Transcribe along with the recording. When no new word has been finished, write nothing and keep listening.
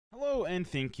Hello and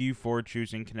thank you for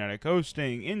choosing Kinetic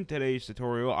Hosting. In today's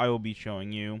tutorial, I will be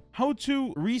showing you how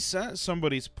to reset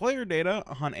somebody's player data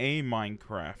on a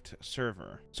Minecraft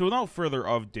server. So without further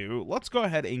ado, let's go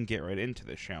ahead and get right into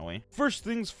this, shall we? First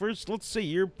things first, let's say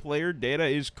your player data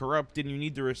is corrupt and you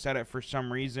need to reset it for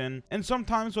some reason. And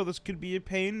sometimes while this could be a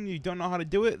pain and you don't know how to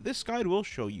do it, this guide will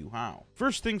show you how.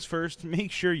 First things first,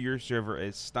 make sure your server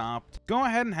is stopped. Go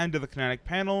ahead and head to the Kinetic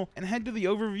panel and head to the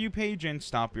overview page and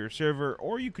stop your server,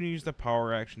 or you can use the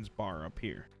power actions bar up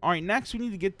here. Alright, next we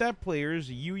need to get that player's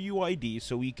UUID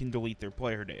so we can delete their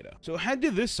player data. So head to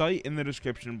this site in the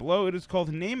description below. It is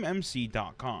called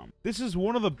namemc.com. This is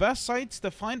one of the best sites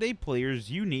to find a player's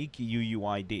unique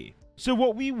UUID. So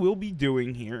what we will be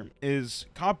doing here is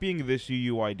copying this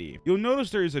UUID. You'll notice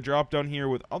there is a drop down here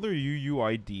with other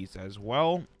UUIDs as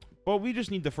well, but we just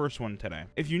need the first one today.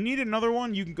 If you need another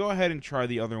one, you can go ahead and try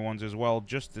the other ones as well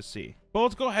just to see. But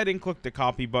let's go ahead and click the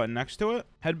copy button next to it,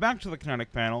 head back to the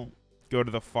Kinetic panel, go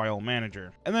to the file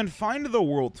manager, and then find the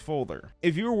world folder.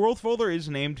 If your world folder is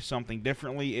named something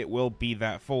differently, it will be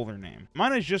that folder name.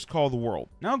 Mine is just called world.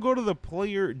 Now go to the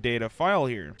player data file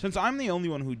here. Since I'm the only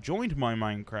one who joined my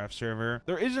Minecraft server,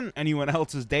 there isn't anyone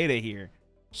else's data here.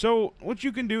 So what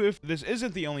you can do if this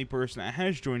isn't the only person that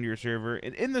has joined your server,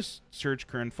 and in the search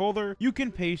current folder, you can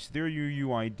paste their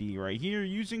UUID right here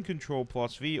using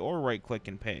Ctrl+V or right click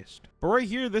and paste. But right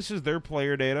here, this is their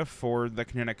player data for the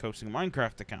Kinetic Hosting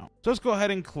Minecraft account. So let's go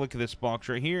ahead and click this box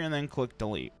right here and then click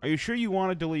delete. Are you sure you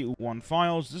want to delete one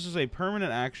files? This is a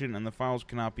permanent action and the files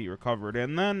cannot be recovered,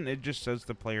 and then it just says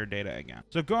the player data again.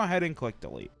 So go ahead and click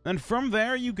delete. Then from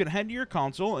there, you can head to your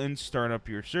console and start up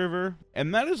your server,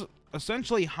 and that is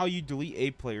essentially how you delete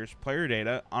a player's player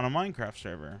data on a Minecraft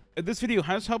server. If this video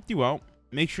has helped you out,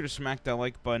 make sure to smack that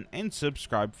like button and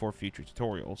subscribe for future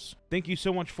tutorials. Thank you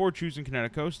so much for choosing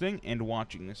Kinetic Hosting and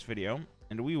watching this video,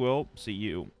 and we will see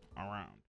you around.